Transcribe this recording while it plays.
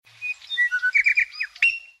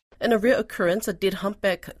In a rare occurrence, a dead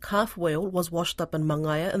humpback calf whale was washed up in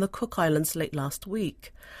Mangaia in the Cook Islands late last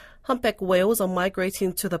week. Humpback whales are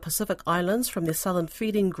migrating to the Pacific Islands from their southern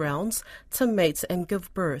feeding grounds to mate and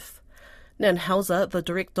give birth. Nan Hauser, the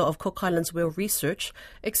director of Cook Islands Whale Research,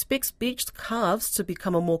 expects beached calves to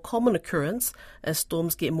become a more common occurrence as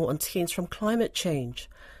storms get more intense from climate change.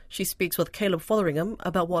 She speaks with Caleb Fotheringham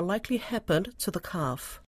about what likely happened to the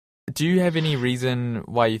calf. Do you have any reason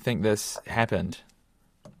why you think this happened?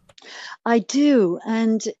 I do,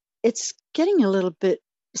 and it's getting a little bit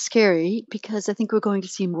scary because I think we're going to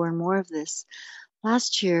see more and more of this.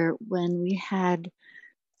 Last year, when we had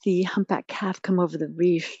the humpback calf come over the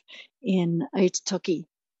reef in Aitutaki,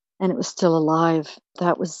 and it was still alive,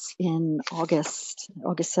 that was in August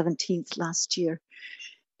 17th last year.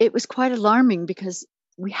 It was quite alarming because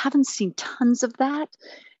we haven't seen tons of that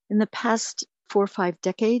in the past 4 or 5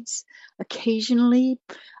 decades. Occasionally,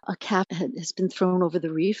 a calf has been thrown over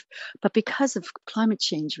the reef, but because of climate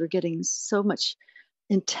change, we're getting so much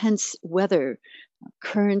intense weather.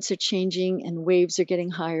 Currents are changing and waves are getting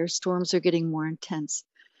higher, storms are getting more intense.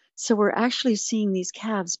 So we're actually seeing these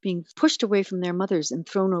calves being pushed away from their mothers and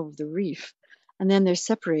thrown over the reef. And then they're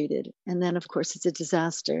separated. And then, of course, it's a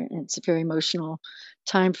disaster. And it's a very emotional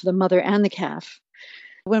time for the mother and the calf.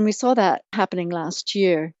 When we saw that happening last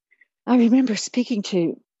year, I remember speaking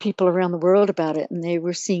to people around the world about it, and they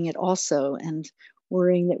were seeing it also and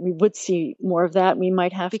worrying that we would see more of that. We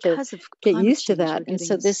might have to get used to that. And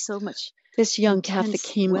so this young calf that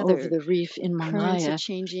came over the reef in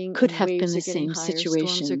Mangaia could have been the same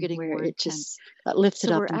situation where it just got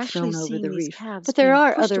lifted up and thrown over the reef. But there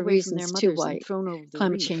are other reasons too why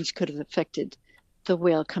climate change could have affected the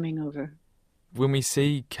whale coming over. When we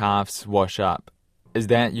see calves wash up, is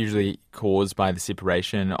that usually caused by the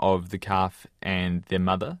separation of the calf and their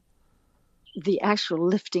mother? The actual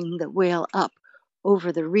lifting the whale up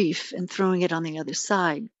over the reef and throwing it on the other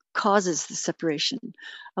side causes the separation.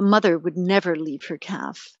 A mother would never leave her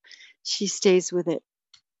calf. She stays with it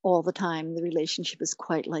all the time. The relationship is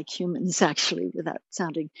quite like humans, actually, without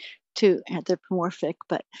sounding too anthropomorphic,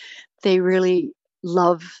 but they really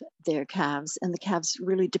love their calves, and the calves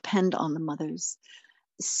really depend on the mothers.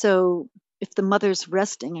 So if the mother's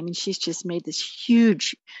resting, I mean, she's just made this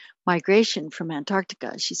huge migration from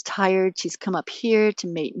Antarctica. She's tired. She's come up here to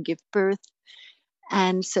mate and give birth.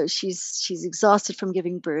 And so she's exhausted from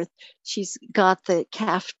giving birth. She's got the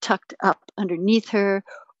calf tucked up underneath her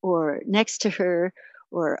or next to her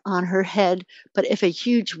or on her head. But if a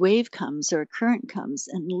huge wave comes or a current comes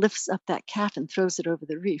and lifts up that calf and throws it over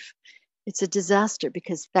the reef, it's a disaster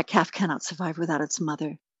because that calf cannot survive without its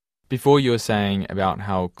mother. Before you were saying about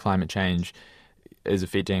how climate change is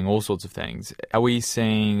affecting all sorts of things, are we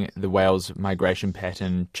seeing the whale's migration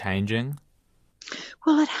pattern changing?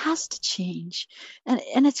 Well, it has to change.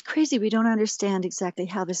 And it's crazy. We don't understand exactly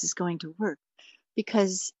how this is going to work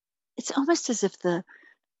because it's almost as if the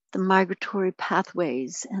migratory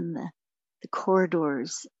pathways and the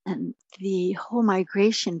corridors and the whole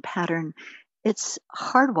migration pattern, it's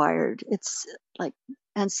hardwired. It's like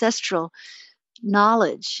ancestral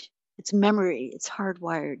knowledge. It's memory. It's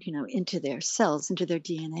hardwired, into their cells, into their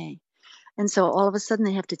DNA. And so all of a sudden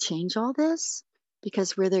they have to change all this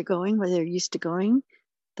because where they're going, where they're used to going,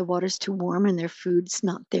 the water's too warm and their food's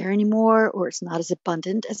not there anymore, or it's not as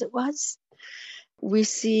abundant as it was. We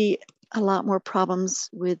see a lot more problems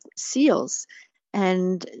with seals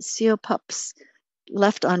and seal pups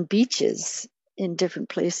left on beaches in different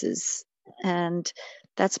places. And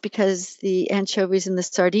that's because the anchovies and the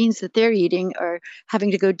sardines that they're eating are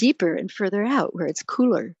having to go deeper and further out where it's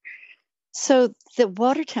cooler. So the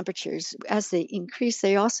water temperatures, as they increase,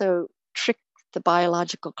 they also trick the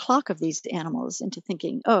biological clock of these animals into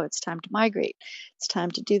thinking, oh, it's time to migrate. It's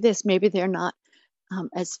time to do this. Maybe they're not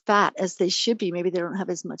as fat as they should be. Maybe they don't have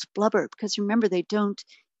as much blubber because remember, they don't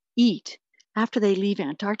eat. After they leave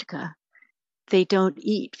Antarctica, they don't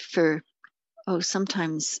eat for,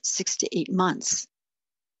 sometimes 6 to 8 months.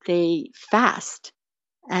 They fast.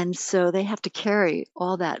 And so they have to carry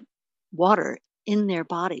all that water in their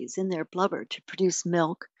bodies, in their blubber to produce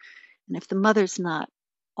milk. And if the mother's not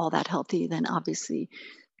all that healthy, then obviously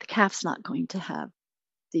the calf's not going to have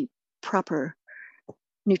the proper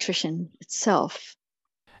nutrition itself.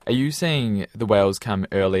 Are you seeing the whales come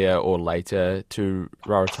earlier or later to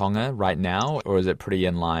Rarotonga right now, or is it pretty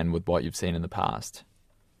in line with what you've seen in the past?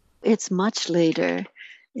 It's much later.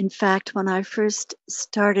 In fact, when I first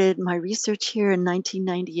started my research here in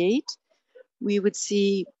 1998, we would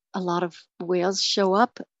see a lot of whales show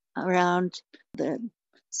up around the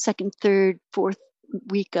 2nd, 3rd, 4th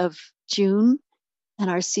week of June, and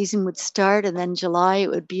our season would start, and then July it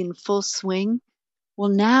would be in full swing. Well,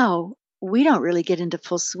 now we don't really get into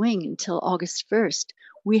full swing until August 1st.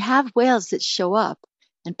 We have whales that show up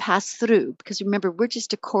and pass through because remember, we're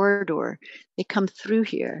just a corridor. They come through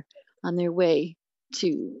here on their way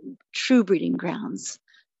to true breeding grounds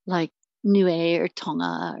like Niue or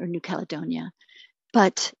Tonga or New Caledonia.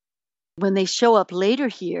 But when they show up later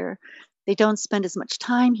here, they don't spend as much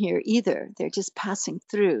time here either. They're just passing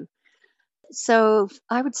through. So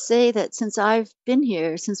I would say that since I've been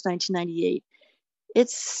here since 1998,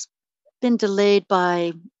 it's been delayed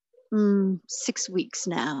by 6 weeks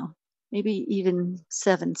now, maybe even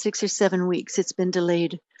 6 or 7 weeks. It's been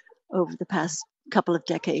delayed over the past couple of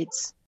decades.